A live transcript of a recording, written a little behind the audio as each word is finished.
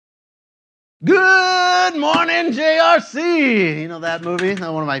Good morning, JRC. You know that movie?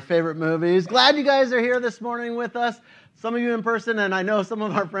 That's one of my favorite movies. Glad you guys are here this morning with us. Some of you in person, and I know some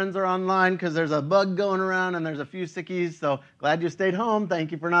of our friends are online because there's a bug going around and there's a few sickies. So glad you stayed home.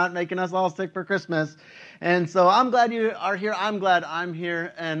 Thank you for not making us all sick for Christmas. And so I'm glad you are here. I'm glad I'm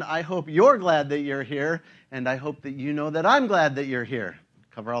here. And I hope you're glad that you're here. And I hope that you know that I'm glad that you're here.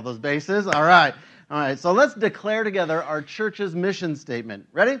 Cover all those bases? All right. All right. So let's declare together our church's mission statement.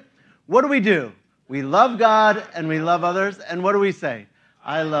 Ready? What do? We love God and we love others. And what do we say?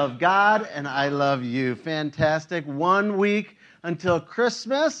 I love God and I love you. Fantastic. 1 week until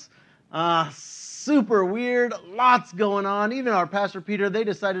Christmas. Super weird. Lots going on. Even our Pastor Peter, they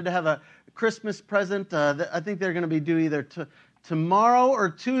decided to have a Christmas present. I think they're going to be due either tomorrow or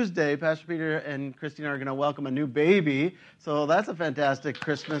Tuesday. Pastor Peter and Christina are going to welcome a new baby. So that's a fantastic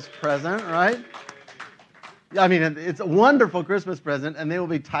Christmas present, right? I mean, it's a wonderful Christmas present, and they will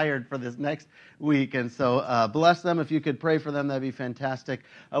be tired for this next week. And so bless them. If you could pray for them, that'd be fantastic.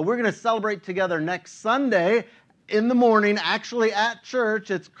 We're going to celebrate together next Sunday in the morning, actually at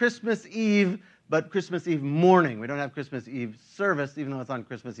church. It's Christmas Eve, but Christmas Eve morning. We don't have Christmas Eve service, even though it's on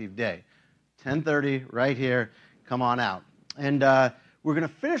Christmas Eve day. 10:30 right here. Come on out. And we're going to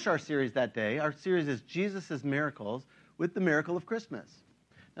finish our series that day. Our series is Jesus' Miracles with the Miracle of Christmas.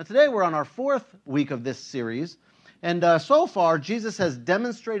 Now, today we're on our 4th week of this series, and so far, Jesus has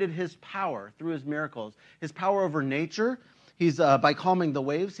demonstrated his power through his miracles, his power over nature. He's by calming the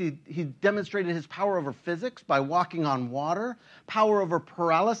waves. He demonstrated his power over physics by walking on water, power over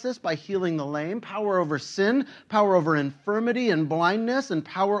paralysis by healing the lame, power over sin, power over infirmity and blindness, and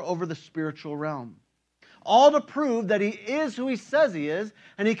power over the spiritual realm. All to prove that he is who he says he is,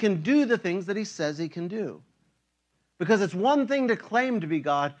 and he can do the things that he says he can do. Because it's one thing to claim to be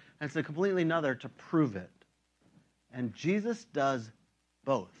God, and it's a completely another to prove it. And Jesus does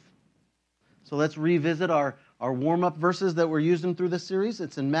both. So let's revisit our warm-up verses that we're using through this series.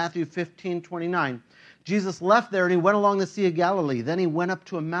 It's in Matthew 15:29. Jesus left there and he went along the Sea of Galilee. Then he went up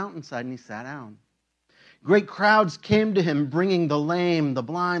to a mountainside and he sat down. Great crowds came to him, bringing the lame, the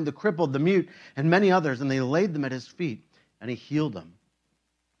blind, the crippled, the mute, and many others, and they laid them at his feet, and he healed them.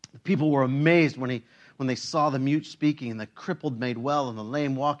 The people were amazed when they saw the mute speaking, and the crippled made well, and the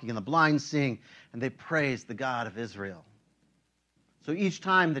lame walking, and the blind seeing, and they praised the God of Israel. So each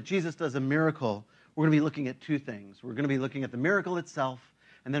time that Jesus does a miracle, we're going to be looking at two things. We're going to be looking at the miracle itself,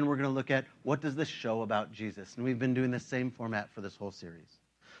 and then we're going to look at what does this show about Jesus. And we've been doing the same format for this whole series.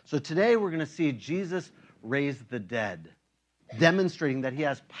 So today we're going to see Jesus raise the dead, demonstrating that he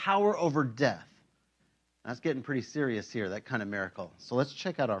has power over death. That's getting pretty serious here, that kind of miracle. So let's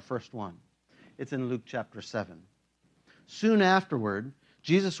check out our first one. It's in Luke chapter 7. Soon afterward,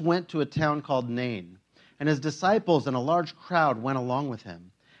 Jesus went to a town called Nain, and his disciples and a large crowd went along with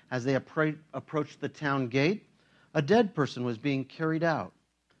him. As they approached the town gate, a dead person was being carried out,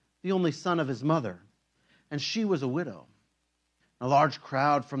 the only son of his mother, and she was a widow. A large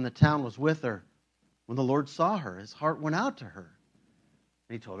crowd from the town was with her. When the Lord saw her, his heart went out to her,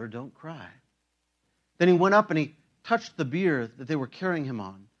 and he told her, "Don't cry." Then he went up and he touched the bier that they were carrying him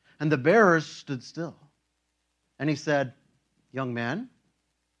on. And the bearers stood still. And he said, "Young man,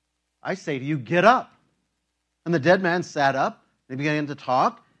 I say to you, get up." And the dead man sat up. They began to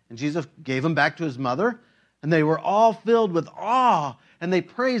talk. And Jesus gave him back to his mother. And they were all filled with awe. And they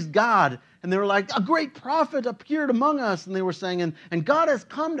praised God. And they were like, "A great prophet appeared among us." And they were saying, and God has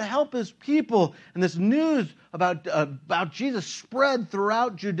come to help his people. And this news about Jesus spread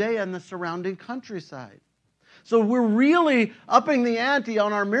throughout Judea and the surrounding countryside. So we're really upping the ante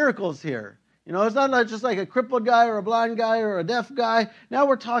on our miracles here. You know, it's not just like a crippled guy or a blind guy or a deaf guy. Now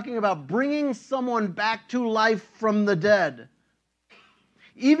we're talking about bringing someone back to life from the dead.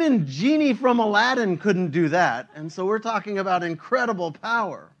 Even Genie from Aladdin couldn't do that. And so we're talking about incredible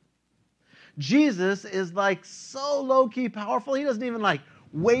power. Jesus is like so low-key powerful. He doesn't even like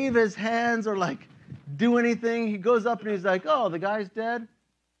wave his hands or like do anything. He goes up and he's like, "Oh, the guy's dead?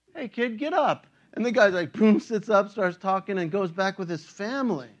 Hey, kid, get up." And the guy like, boom, sits up, starts talking, and goes back with his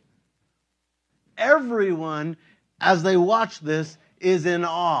family. Everyone, as they watch this, is in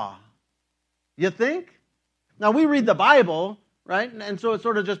awe. You think? Now, we read the Bible, right? And so it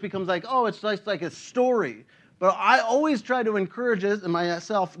sort of just becomes like, oh, it's just like a story. But I always try to encourage it and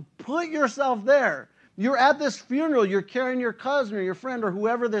myself, put yourself there. You're at this funeral, you're carrying your cousin or your friend or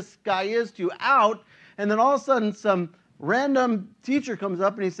whoever this guy is to you out, and then all of a sudden some random teacher comes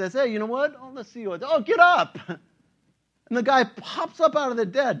up and he says, "Hey, you know what? Oh, let's see what. Oh, get up." And the guy pops up out of the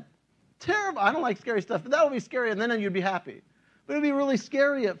dead. Terrible. I don't like scary stuff, but that would be scary, and then you'd be happy. But it'd be really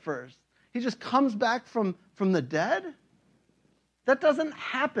scary at first. He just comes back from the dead. That doesn't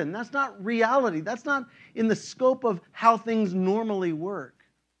happen. That's not reality. That's not in the scope of how things normally work.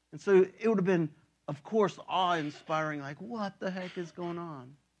 And so it would have been, of course, awe-inspiring, like, what the heck is going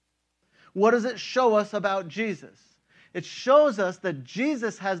on? What does it show us about Jesus? It shows us that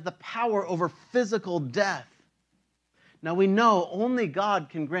Jesus has the power over physical death. Now we know only God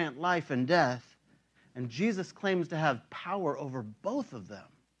can grant life and death, and Jesus claims to have power over both of them.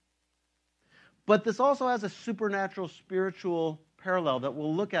 But this also has a supernatural, spiritual parallel that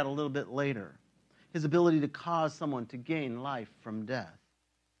we'll look at a little bit later. His ability to cause someone to gain life from death.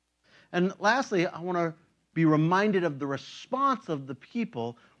 And lastly, I want to be reminded of the response of the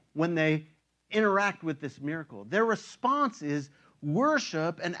people when they interact with this miracle. Their response is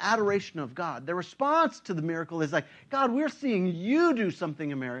worship and adoration of God. Their response to the miracle is like, God, we're seeing you do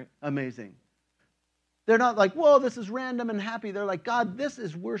something amazing. They're not like, whoa, this is random and happy. They're like, God, this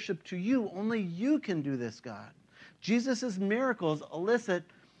is worship to you. Only you can do this, God. Jesus' miracles elicit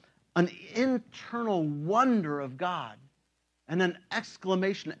an internal wonder of God and an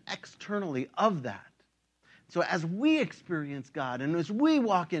exclamation externally of that. So as we experience God and as we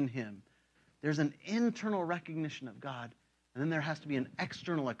walk in Him, there's an internal recognition of God, and then there has to be an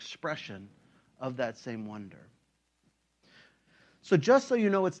external expression of that same wonder. So just so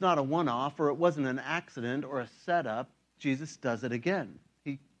you know it's not a one-off or it wasn't an accident or a setup, Jesus does it again.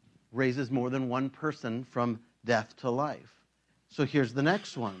 He raises more than one person from death to life. So here's the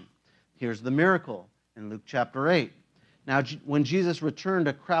next one. Here's the miracle in Luke chapter 8. Now, when Jesus returned,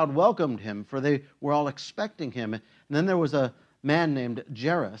 a crowd welcomed him, for they were all expecting him. And then there was a man named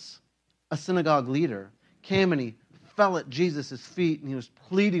Jairus, a synagogue leader, came and he fell at Jesus' feet, and he was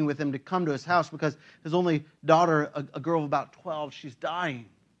pleading with him to come to his house because his only daughter, a girl of about 12, she's dying.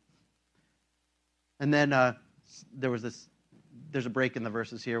 And then there's a break in the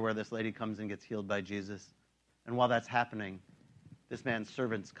verses here where this lady comes and gets healed by Jesus. And while that's happening, this man's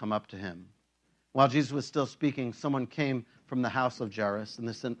servants come up to him. While Jesus was still speaking, someone came from the house of Jairus, and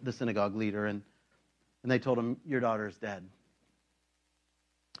the synagogue leader, and they told him, your daughter is dead.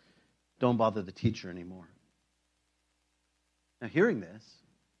 Don't bother the teacher anymore. Now, hearing this,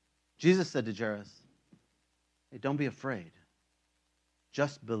 Jesus said to Jairus, hey, don't be afraid.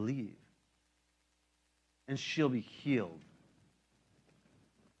 Just believe, and she'll be healed.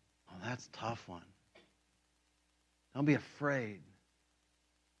 Oh, that's a tough one. Don't be afraid.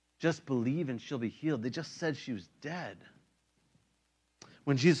 Just believe and she'll be healed. They just said she was dead.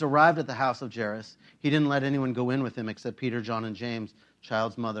 When Jesus arrived at the house of Jairus, he didn't let anyone go in with him except Peter, John, and James,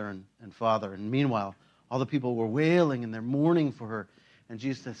 child's mother and father. And meanwhile, all the people were wailing and they're mourning for her. And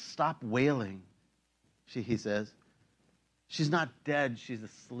Jesus says, stop wailing, he says. She's not dead, she's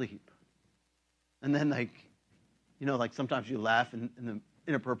asleep. And then like sometimes you laugh in the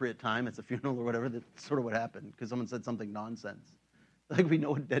inappropriate time, it's a funeral or whatever, that's sort of what happened because someone said something nonsense. Like, we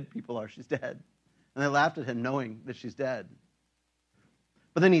know what dead people are. She's dead. And they laughed at him knowing that she's dead.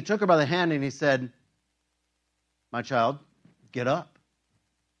 But then he took her by the hand and he said, my child, get up.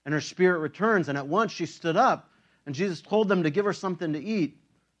 And her spirit returns, and at once she stood up, and Jesus told them to give her something to eat.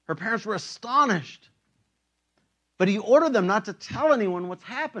 Her parents were astonished. But he ordered them not to tell anyone what's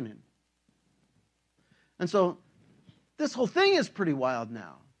happening. And so this whole thing is pretty wild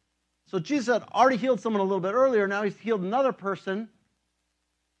now. So Jesus had already healed someone a little bit earlier. Now he's healed another person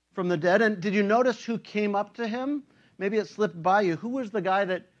from the dead. And did you notice who came up to him? Maybe it slipped by you. Who was the guy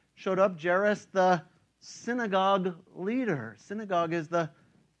that showed up? Jairus, the synagogue leader. Synagogue is the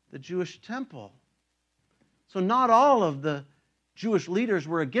Jewish temple. So not all of the Jewish leaders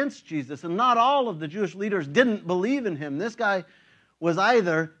were against Jesus, and not all of the Jewish leaders didn't believe in him. This guy was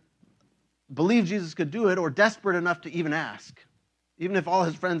either believed Jesus could do it or desperate enough to even ask, even if all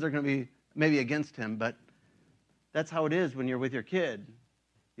his friends are going to be maybe against him. But that's how it is when you're with your kid.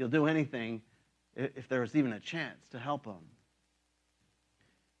 You'll do anything if there's even a chance to help him.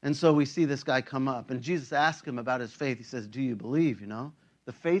 And so we see this guy come up, and Jesus asked him about his faith. He says, do you believe,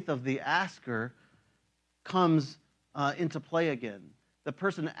 The faith of the asker comes into play again. The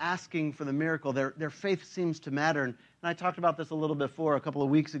person asking for the miracle, their faith seems to matter. And I talked about this a little before, a couple of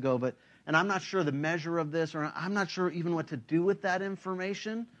weeks ago, and I'm not sure the measure of this, or I'm not sure even what to do with that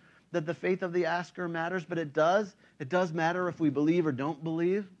information, that the faith of the asker matters, but it does. It does matter if we believe or don't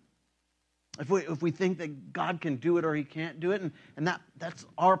believe. If we think that God can do it or he can't do it, and that's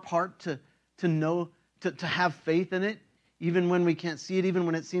our part to know, to have faith in it, even when we can't see it, even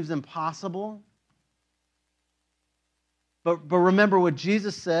when it seems impossible. But remember what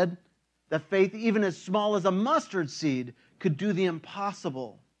Jesus said, that faith, even as small as a mustard seed, could do the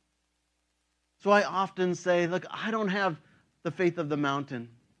impossible. So I often say, look, I don't have the faith of the mountain.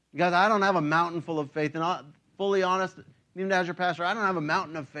 Guys, I don't have a mountain full of faith. And fully honest, Even as your pastor, I don't have a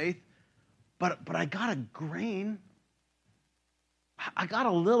mountain of faith, but I got a grain. I got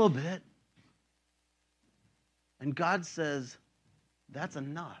a little bit. And God says, that's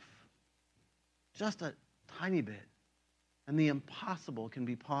enough. Just a tiny bit. And the impossible can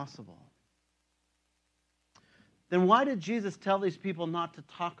be possible. Then why did Jesus tell these people not to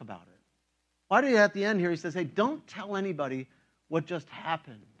talk about it? Why did he at the end here, he says, hey, don't tell anybody what just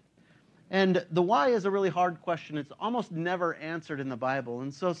happened. And the why is a really hard question. It's almost never answered in the Bible.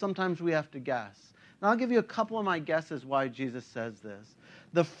 And so sometimes we have to guess. And I'll give you a couple of my guesses why Jesus says this.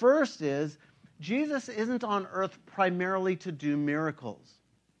 The first is, Jesus isn't on earth primarily to do miracles.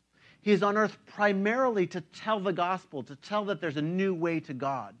 He's on earth primarily to tell the gospel, to tell that there's a new way to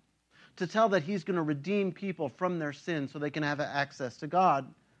God, to tell that he's going to redeem people from their sins so they can have access to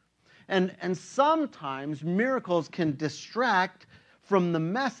God. And sometimes miracles can distract from the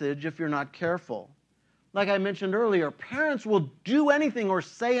message if you're not careful. Like I mentioned earlier, parents will do anything or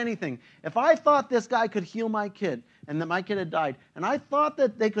say anything. If I thought this guy could heal my kid and that my kid had died, and I thought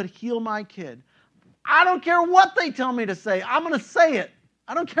that they could heal my kid, I don't care what they tell me to say. I'm going to say it.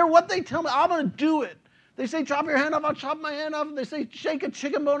 I don't care what they tell me. I'm going to do it. They say, chop your hand off, I'll chop my hand off. They say, shake a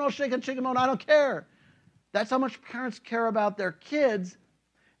chicken bone, I'll shake a chicken bone. I don't care. That's how much parents care about their kids.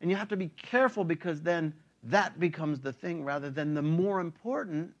 And you have to be careful because then that becomes the thing rather than the more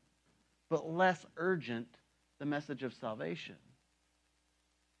important but less urgent, the message of salvation.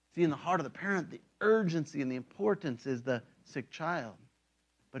 See, in the heart of the parent, the urgency and the importance is the sick child.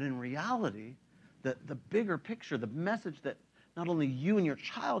 But in reality, the bigger picture, the message that not only you and your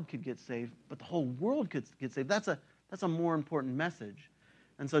child could get saved, but the whole world could get saved, that's a more important message.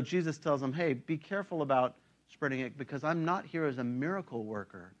 And so Jesus tells them, hey, be careful about spreading it because I'm not here as a miracle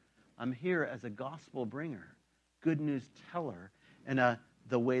worker. I'm here as a gospel bringer, good news teller, and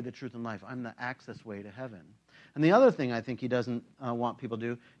the way, the truth, and life. I'm the access way to heaven. And the other thing I think he doesn't want people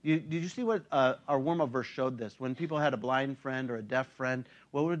to do, did you see what our warm-up verse showed this? When people had a blind friend or a deaf friend,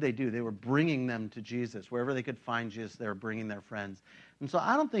 what would they do? They were bringing them to Jesus. Wherever they could find Jesus, they were bringing their friends. And so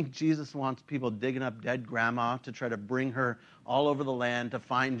I don't think Jesus wants people digging up dead grandma to try to bring her all over the land to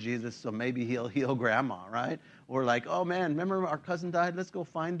find Jesus so maybe he'll heal grandma, right? Or like, oh man, remember our cousin died? Let's go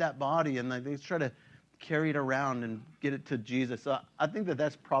find that body. And they try to carry it around and get it to Jesus. So I think that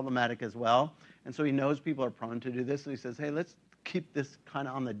that's problematic as well. And so he knows people are prone to do this. So he says, hey, let's keep this kind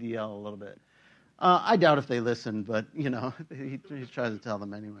of on the DL a little bit. I doubt if they listen, but, he tries to tell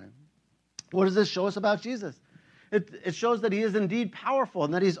them anyway. What does this show us about Jesus? It shows that he is indeed powerful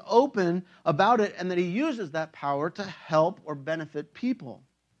and that he's open about it and that he uses that power to help or benefit people.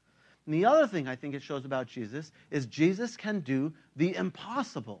 And the other thing I think it shows about Jesus is Jesus can do the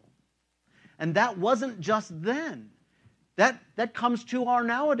impossible. And that wasn't just then. That comes to our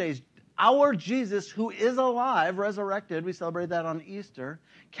nowadays. Our Jesus, who is alive, resurrected, we celebrate that on Easter,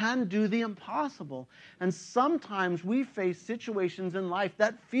 can do the impossible. And sometimes we face situations in life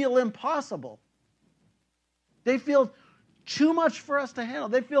that feel impossible. They feel too much for us to handle.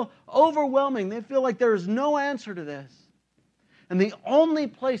 They feel overwhelming. They feel like there is no answer to this. And the only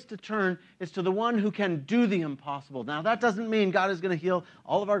place to turn is to the one who can do the impossible. Now, that doesn't mean God is going to heal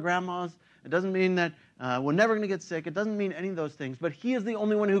all of our grandmas. It doesn't mean that we're never going to get sick. It doesn't mean any of those things. But he is the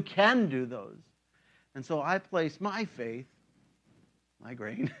only one who can do those. And so I place my faith, my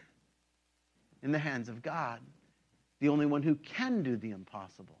grain, in the hands of God, the only one who can do the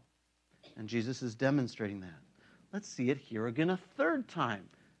impossible. And Jesus is demonstrating that. Let's see it here again a third time,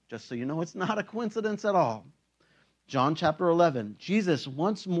 just so you know it's not a coincidence at all. John chapter 11, Jesus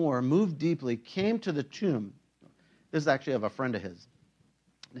once more, moved deeply, came to the tomb. This is actually of a friend of his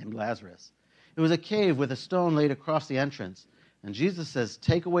named Lazarus. It was a cave with a stone laid across the entrance. And Jesus says,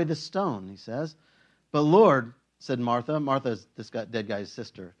 take away the stone, he says. But Lord, said Martha. Martha's this dead guy's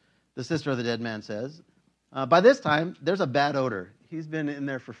sister. The sister of the dead man says, by this time, there's a bad odor. He's been in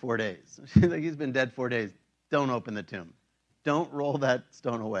there for 4 days. He's been dead 4 days. Don't open the tomb. Don't roll that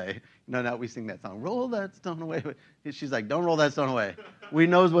stone away. No, we sing that song. Roll that stone away. She's like, don't roll that stone away. We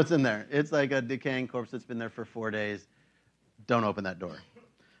knows what's in there. It's like a decaying corpse that's been there for 4 days. Don't open that door.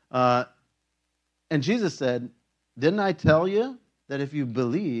 And Jesus said, didn't I tell you that if you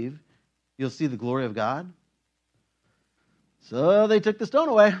believe, you'll see the glory of God? So they took the stone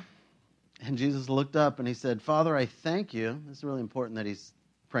away. And Jesus looked up and he said, Father, I thank you. This is really important that he's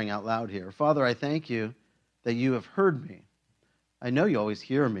praying out loud here. Father, I thank you that you have heard me. I know you always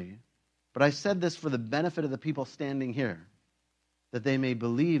hear me, but I said this for the benefit of the people standing here, that they may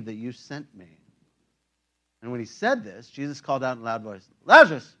believe that you sent me. And when he said this, Jesus called out in a loud voice,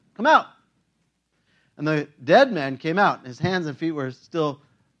 Lazarus, come out. And the dead man came out. His hands and feet were still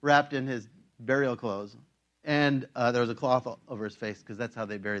wrapped in his burial clothes. And there was a cloth over his face because that's how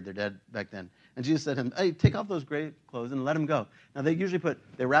they buried their dead back then. And Jesus said to him, hey, take off those gray clothes and let him go. Now, they usually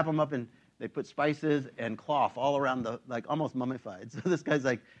they wrap him up and they put spices and cloth all around almost mummified. So this guy's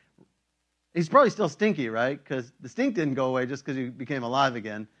like, he's probably still stinky, right? Because the stink didn't go away just because you became alive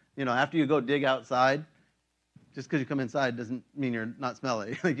again. After you go dig outside, just because you come inside doesn't mean you're not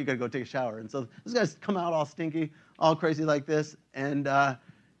smelly. Like, you got to go take a shower. And so this guy's come out all stinky, all crazy like this. And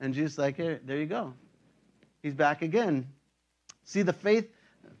Jesus is like, here, there you go. He's back again. See,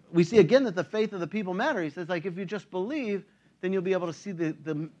 we see again that the faith of the people matter. He says, like, if you just believe, then you'll be able to see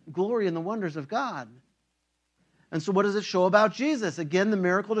the glory and the wonders of God. And so what does it show about Jesus? Again, the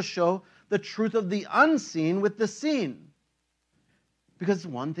miracle to show the truth of the unseen with the seen. Because it's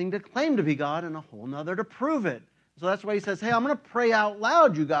one thing to claim to be God and a whole nother to prove it. So that's why he says, hey, I'm going to pray out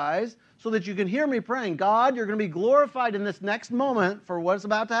loud, you guys, so that you can hear me praying. God, you're going to be glorified in this next moment for what's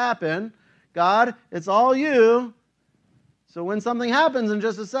about to happen. God, it's all you. So when something happens in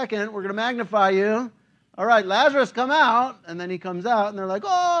just a second, we're going to magnify you. All right, Lazarus, come out. And then he comes out, and they're like,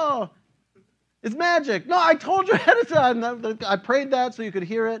 oh, it's magic. No, I told you ahead of time. I prayed that so you could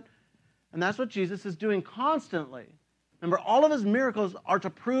hear it. And that's what Jesus is doing constantly. Remember, all of his miracles are to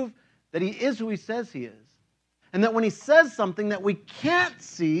prove that he is who he says he is. And that when he says something that we can't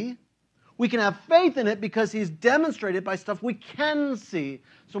see, we can have faith in it because he's demonstrated by stuff we can see.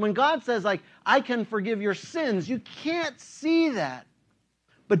 So when God says, like, I can forgive your sins, you can't see that.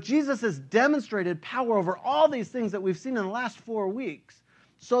 But Jesus has demonstrated power over all these things that we've seen in the last 4 weeks,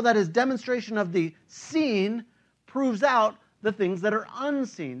 so that his demonstration of the seen proves out the things that are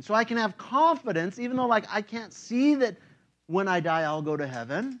unseen. So I can have confidence, even though, like, I can't see that when I die I'll go to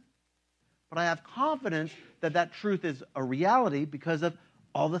heaven, but I have confidence that that truth is a reality because of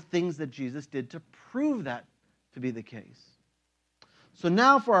all the things that Jesus did to prove that to be the case. So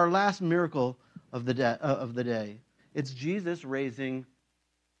now for our last miracle of the day, it's Jesus raising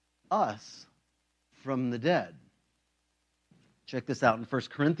us from the dead. Check this out in 1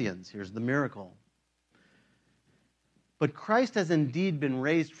 Corinthians. Here's the miracle. But Christ has indeed been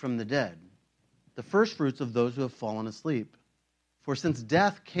raised from the dead, the firstfruits of those who have fallen asleep. For since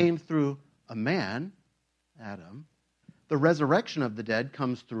death came through a man, Adam, the resurrection of the dead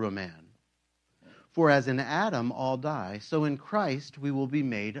comes through a man. For as in Adam all die, so in Christ we will be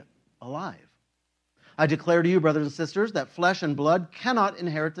made alive. I declare to you, brothers and sisters, that flesh and blood cannot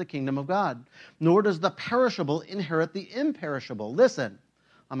inherit the kingdom of God, nor does the perishable inherit the imperishable. Listen,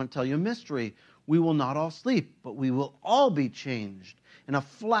 I'm going to tell you a mystery. We will not all sleep, but we will all be changed in a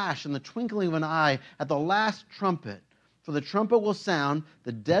flash, in the twinkling of an eye, at the last trumpet. For the trumpet will sound,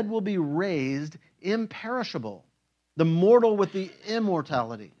 the dead will be raised imperishable, the mortal with the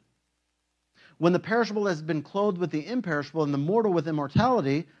immortality. When the perishable has been clothed with the imperishable and the mortal with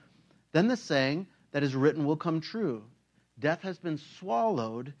immortality, then the saying that is written will come true. Death has been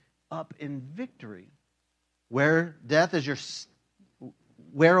swallowed up in victory. Where, O death,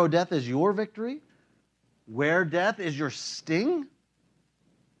 is your victory? Where, death, is your sting?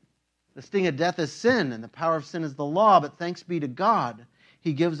 The sting of death is sin, and the power of sin is the law, but thanks be to God,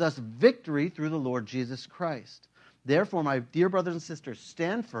 he gives us victory through the Lord Jesus Christ. Therefore, my dear brothers and sisters,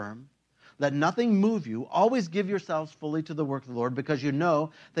 stand firm. Let nothing move you. Always give yourselves fully to the work of the Lord, because you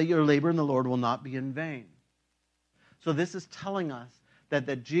know that your labor in the Lord will not be in vain. So this is telling us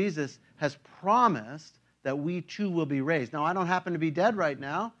that Jesus has promised that we too will be raised. Now, I don't happen to be dead right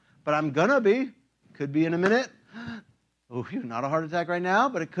now, but I'm going to be. Could be in a minute. Oh, not a heart attack right now,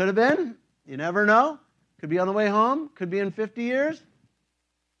 but it could have been. You never know. Could be on the way home. Could be in 50 years.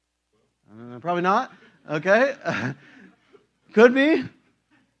 Probably not. Okay. Could be.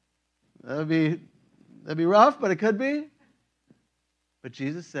 That'd be rough, but it could be. But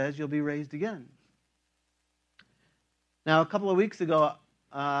Jesus says you'll be raised again. Now, a couple of weeks ago,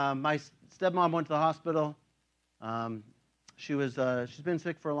 my stepmom went to the hospital. She's been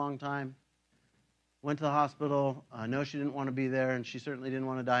sick for a long time. Went to the hospital. No, she didn't want to be there, and she certainly didn't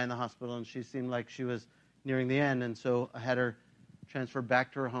want to die in the hospital, and she seemed like she was nearing the end, and so I had her transferred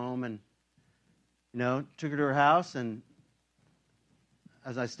back to her home and, took her to her house, and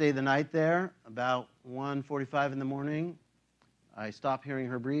as I stayed the night there, about 1:45 in the morning, I stop hearing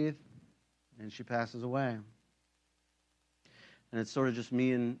her breathe, and she passes away. And it's sort of just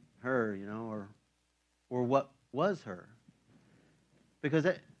me and her, or what was her. Because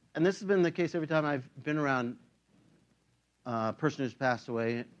and this has been the case every time I've been around a person who's passed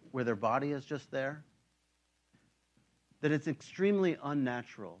away, where their body is just there, that it's extremely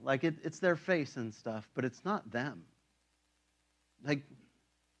unnatural. Like, it's their face and stuff, but it's not them. Like,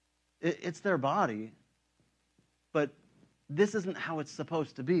 it's their body, but this isn't how it's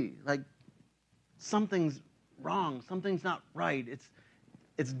supposed to be. Like, something's wrong. Something's not right.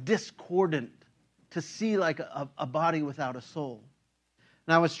 It's discordant to see like a body without a soul.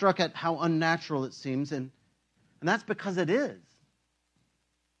 And I was struck at how unnatural it seems, and that's because it is.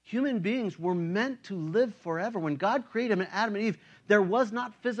 Human beings were meant to live forever. When God created Adam and Eve, there was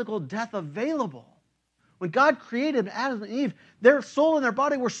not physical death available. When God created Adam and Eve, their soul and their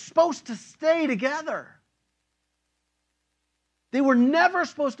body were supposed to stay together. They were never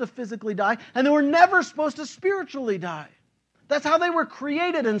supposed to physically die, and they were never supposed to spiritually die. That's how they were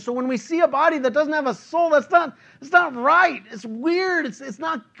created. And so when we see a body that doesn't have a soul, it's not right. It's weird. It's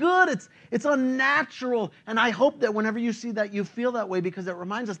not good. It's unnatural. And I hope that whenever you see that, you feel that way, because it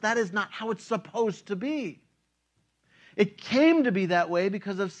reminds us that is not how it's supposed to be. It came to be that way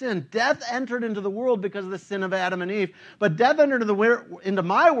because of sin. Death entered into the world because of the sin of Adam and Eve, but death entered into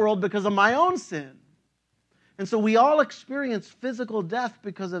my world because of my own sin. And so we all experience physical death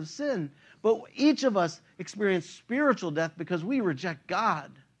because of sin, but each of us experience spiritual death because we reject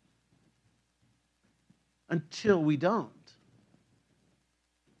God until we don't.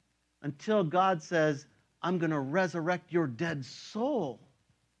 Until God says, I'm going to resurrect your dead soul.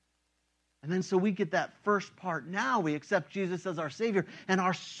 And then so we get that first part now. We accept Jesus as our Savior, and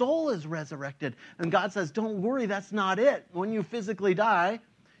our soul is resurrected. And God says, don't worry, that's not it. When you physically die,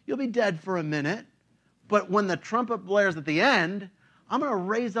 you'll be dead for a minute. But when the trumpet blares at the end, I'm going to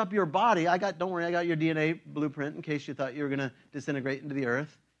raise up your body. Don't worry, I got your DNA blueprint in case you thought you were going to disintegrate into the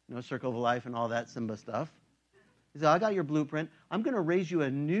earth. Circle of life and all that Simba stuff. He said, I got your blueprint. I'm going to raise you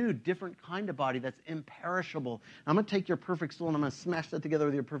a new, different kind of body that's imperishable. I'm going to take your perfect soul and I'm going to smash that together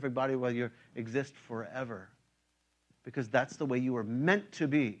with your perfect body while you exist forever. Because that's the way you were meant to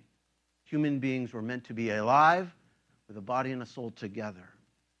be. Human beings were meant to be alive with a body and a soul together.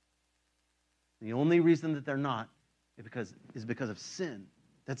 The only reason that they're not is because of sin.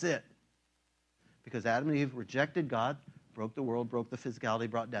 That's it. Because Adam and Eve rejected God, broke the world, broke the physicality,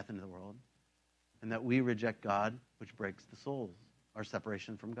 brought death into the world. And that we reject God, which breaks the souls, our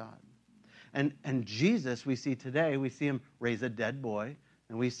separation from God. And Jesus, we see today, we see him raise a dead boy,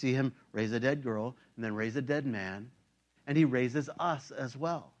 and we see him raise a dead girl, and then raise a dead man, and he raises us as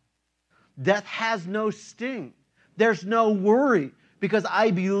well. Death has no sting. There's no worry, because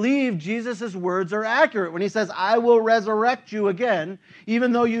I believe Jesus' words are accurate. When he says, I will resurrect you again,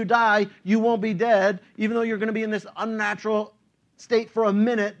 even though you die, you won't be dead, even though you're going to be in this unnatural state for a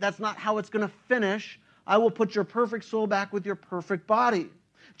minute, that's not how it's going to finish. I will put your perfect soul back with your perfect body.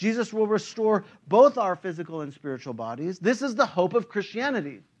 Jesus will restore both our physical and spiritual bodies. This is the hope of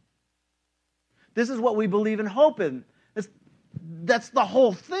Christianity. This is what we believe and hope in. That's the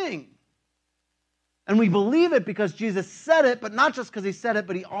whole thing. And we believe it because Jesus said it, but not just because he said it,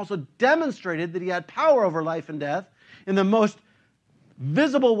 but he also demonstrated that he had power over life and death in the most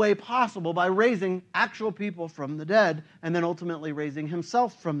visible way possible by raising actual people from the dead and then ultimately raising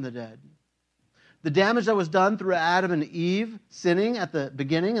himself from the dead. The damage that was done through Adam and Eve sinning at the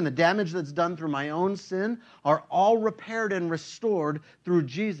beginning and the damage that's done through my own sin are all repaired and restored through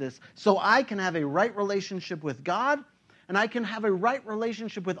Jesus. So I can have a right relationship with God and I can have a right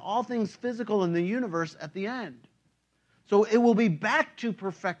relationship with all things physical in the universe at the end. So it will be back to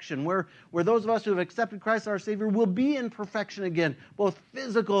perfection, where those of us who have accepted Christ our Savior will be in perfection again, both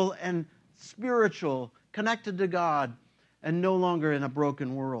physical and spiritual, connected to God, and no longer in a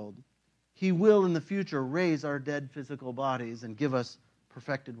broken world. He will in the future raise our dead physical bodies and give us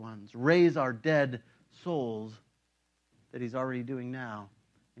perfected ones, raise our dead souls that he's already doing now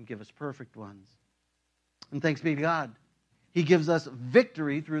and give us perfect ones. And thanks be to God, he gives us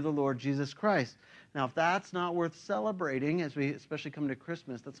victory through the Lord Jesus Christ. Now, if that's not worth celebrating, as we especially come to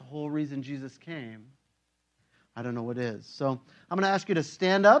Christmas, that's the whole reason Jesus came. I don't know what is. So I'm going to ask you to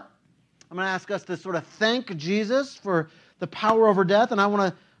stand up. I'm going to ask us to sort of thank Jesus for the power over death. And I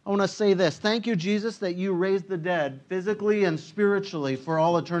want to say this. Thank you, Jesus, that you raised the dead physically and spiritually for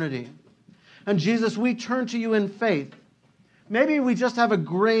all eternity. And Jesus, we turn to you in faith. Maybe we just have a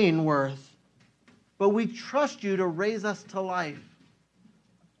grain worth, but we trust you to raise us to life.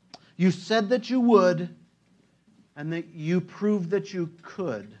 You said that you would, and that you proved that you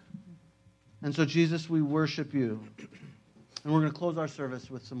could. And so, Jesus, we worship you. And we're going to close our service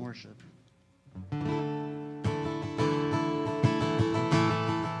with some worship.